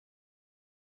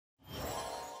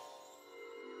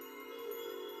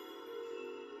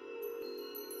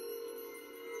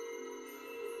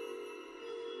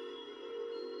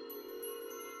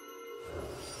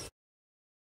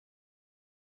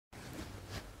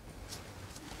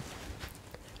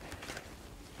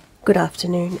Good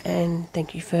afternoon, and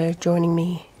thank you for joining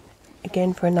me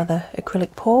again for another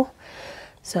acrylic pour.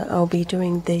 So I'll be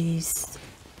doing these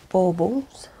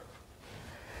baubles.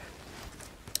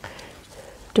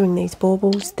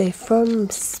 They're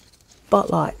from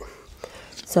Spotlight.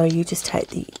 So you just take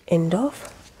the end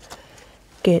off,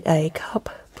 get a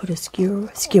cup, put a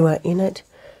skewer in it,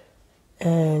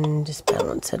 and just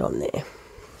balance it on there.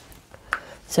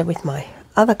 So with my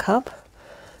other cup,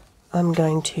 I'm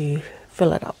going to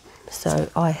fill it up. So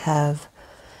I have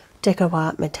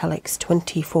DecoArt Metallics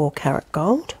 24 karat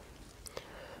gold.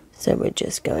 So we're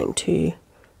just going to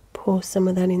pour some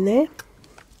of that in there.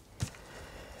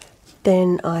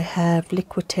 Then I have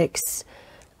Liquitex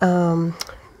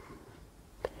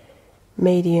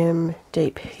medium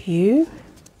deep hue.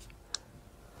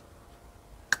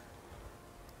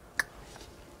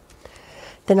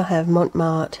 Then I have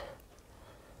Montmartre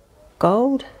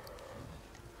gold.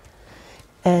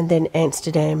 And then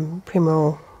Amsterdam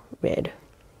Primrose red.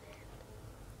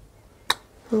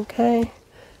 Okay,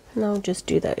 and I'll just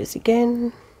do those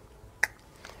again.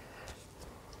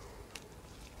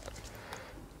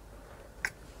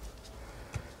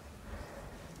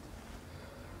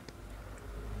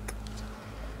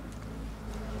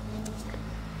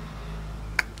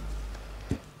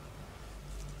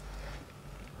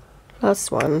 Last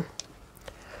one.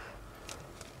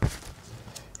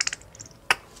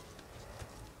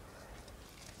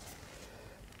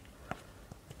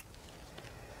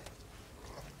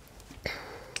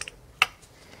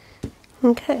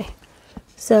 Okay,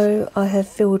 so I have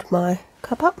filled my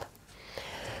cup up.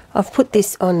 I've put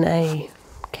this on a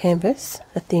canvas,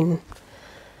 a thin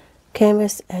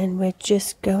canvas, and we're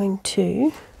just going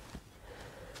to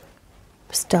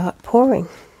start pouring.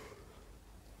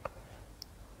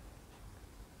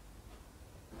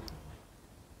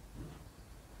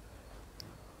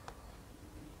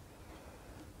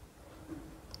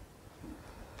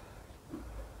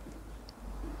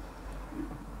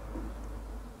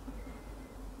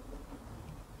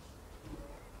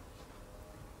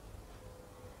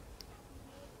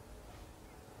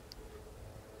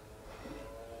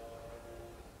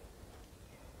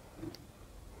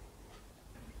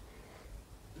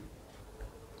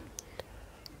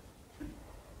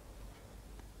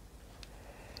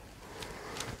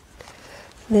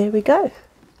 There we go.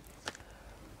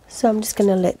 So I'm just going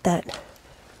to let that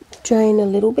drain a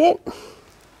little bit.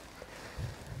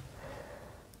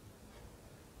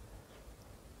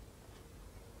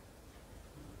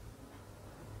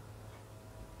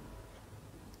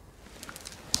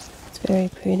 It's very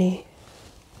pretty.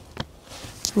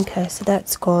 Okay, so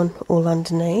that's gone all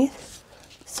underneath.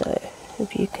 So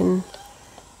if you can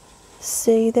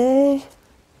see there,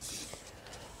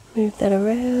 move that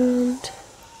around.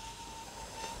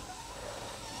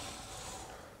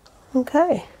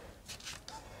 Okay,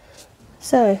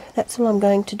 so that's all I'm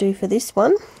going to do for this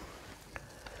one.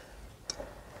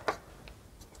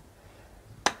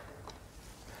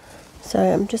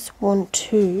 So I just want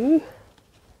to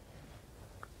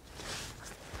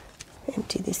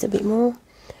empty this a bit more.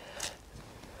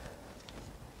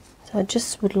 So I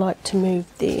just would like to move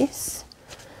this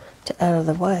out of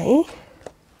the way.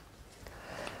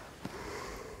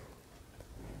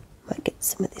 Might get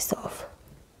some of this off.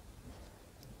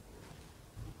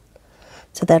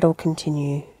 So that'll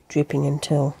continue dripping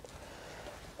until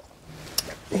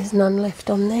there's none left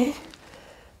on there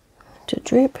to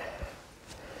drip.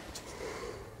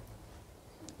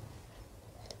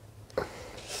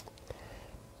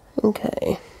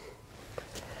 Okay.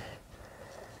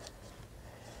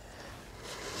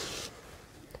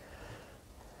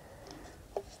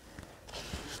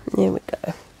 There we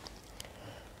go.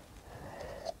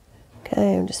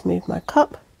 Okay, I'll just move my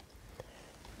cup.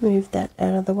 Move that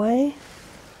out of the way.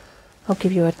 I'll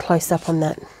give you a close-up on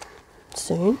that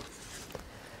soon.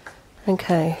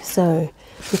 Okay, so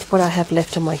with what I have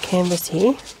left on my canvas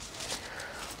here,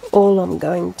 all I'm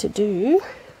going to do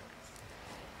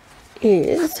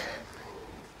is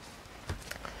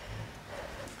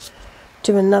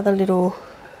do another little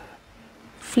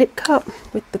flip cup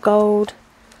with the gold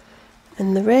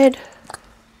and the red.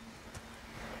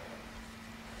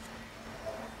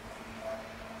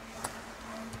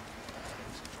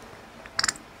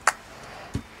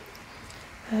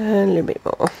 And a little bit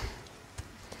more.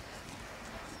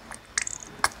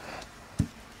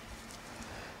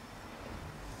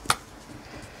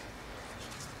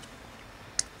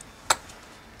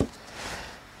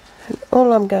 And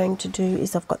all I'm going to do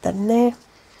is, I've got that in there,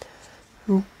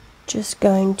 I'm just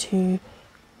going to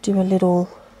do a little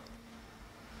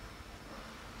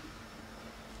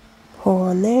pour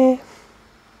on there.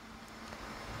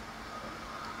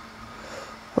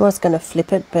 I was going to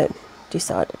flip it, but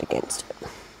decided against it.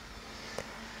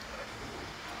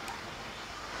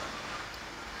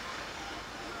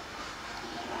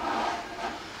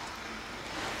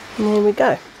 And there we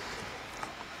go.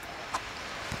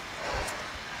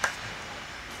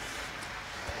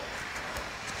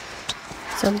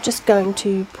 So I'm just going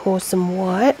to pour some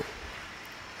white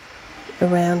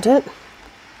around it.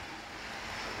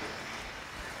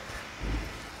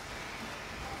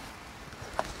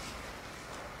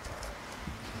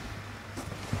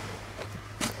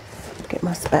 Get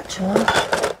my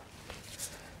spatula.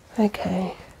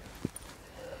 Okay.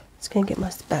 Just going to get my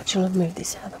spatula and move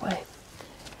this out of the way.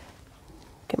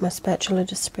 Get my spatula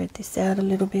to spread this out a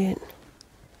little bit.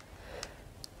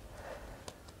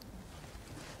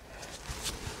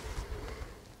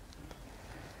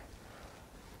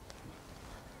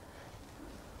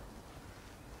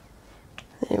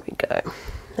 There we go.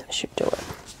 That should do it.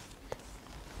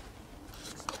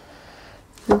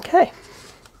 Okay.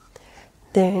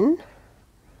 Then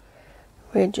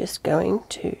we're just going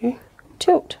to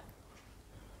tilt.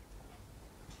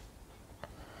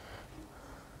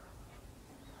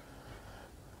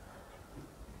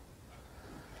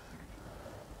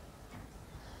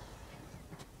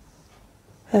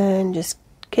 And just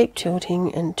keep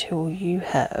tilting until you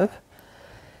have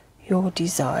your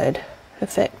desired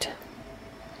effect.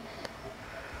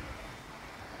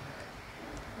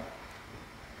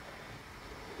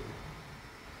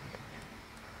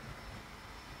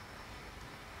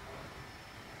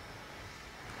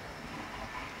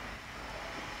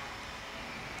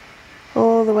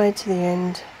 All the way to the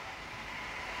end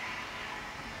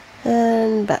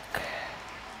and back.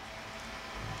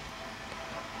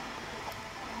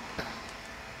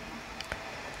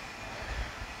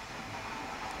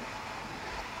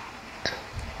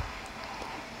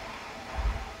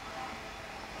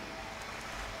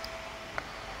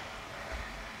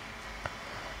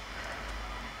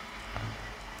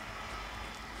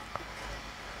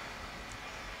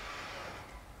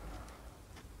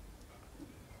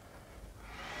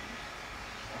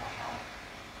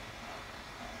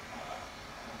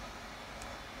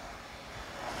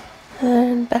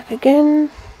 And back again.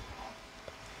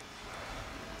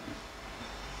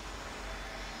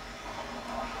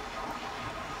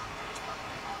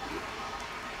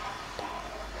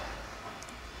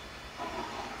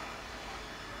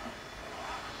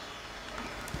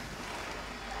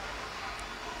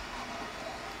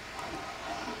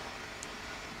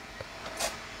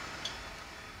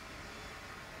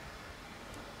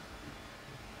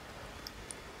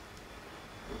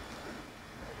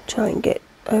 Try and get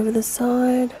over the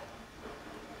side.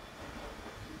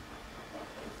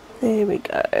 There we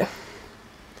go.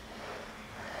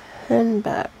 And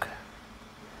back.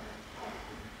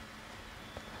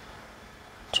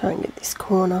 Try and get this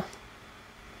corner.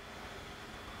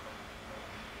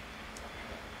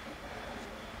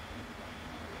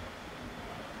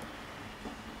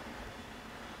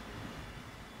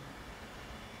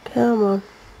 Come on.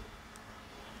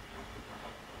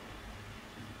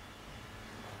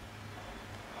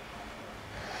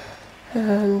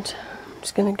 And I'm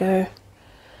just going to go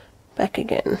back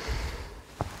again.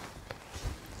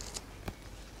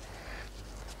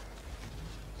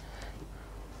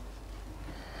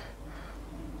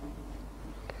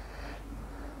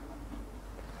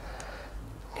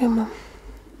 Come on.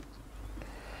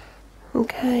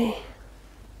 Okay.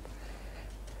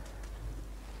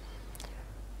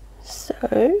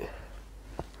 So,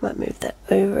 might move that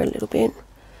over a little bit.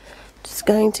 Just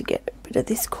going to get a bit of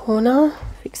this corner,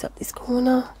 fix up this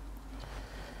corner.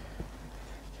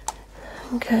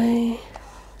 Okay.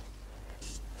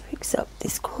 Fix up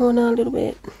this corner a little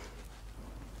bit.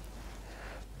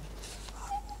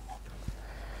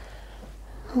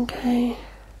 Okay.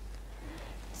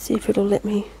 See if it'll let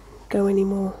me go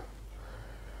anymore.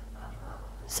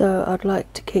 So I'd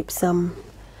like to keep some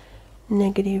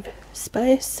negative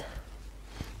space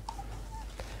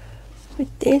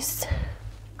with this.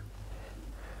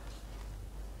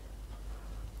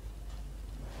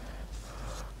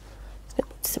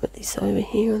 Put some of this over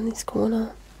here on this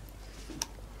corner.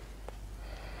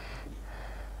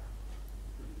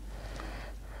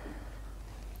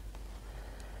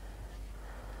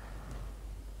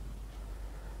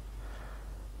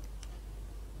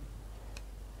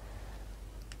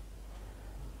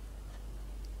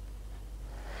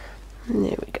 And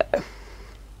there we go.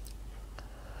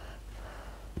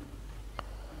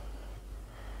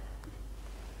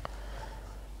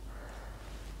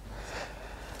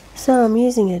 So I'm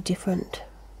using a different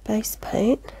base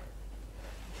paint.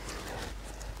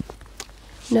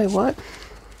 You know what?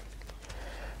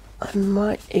 I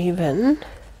might even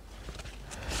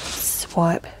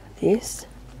wipe this.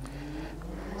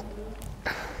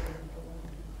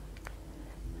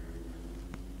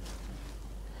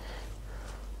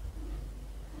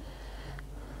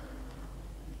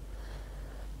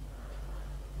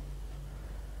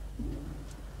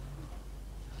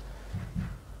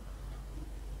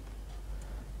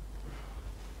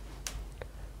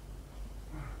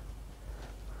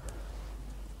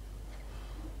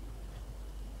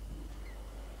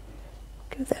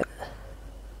 Give that.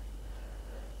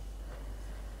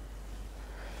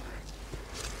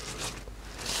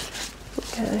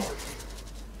 Okay.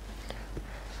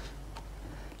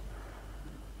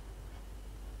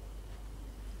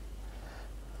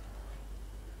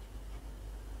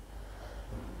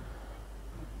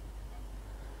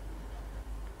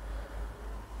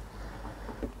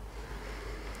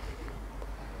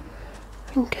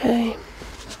 Okay.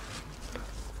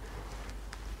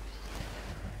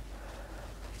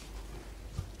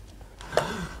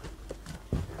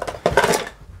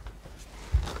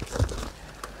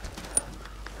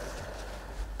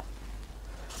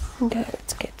 Okay,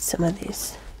 let's get some of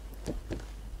this.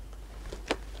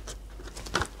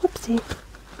 Whoopsie.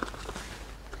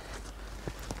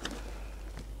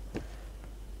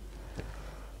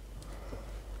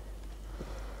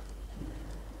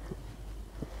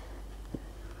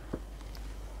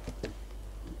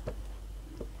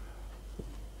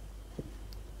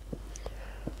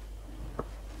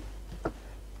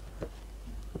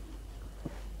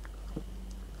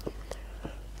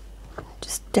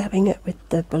 Dabbing it with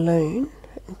the balloon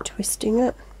and twisting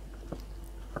it.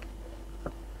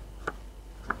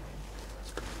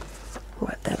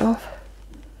 Wipe that off.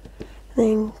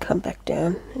 Then come back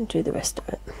down and do the rest of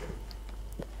it.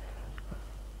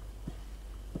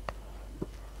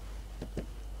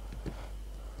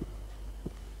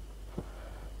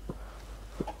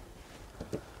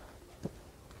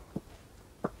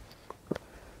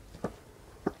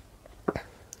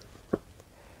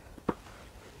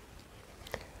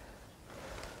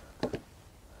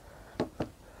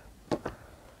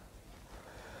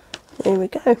 There we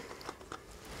go.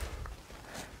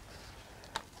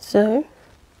 So,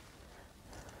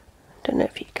 don't know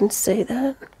if you can see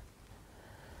that.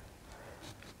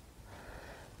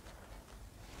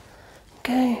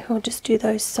 Okay, I'll just do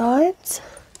those sides,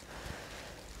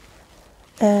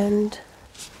 and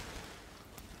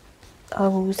I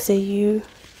will see you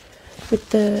with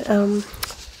the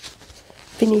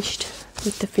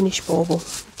finished bauble.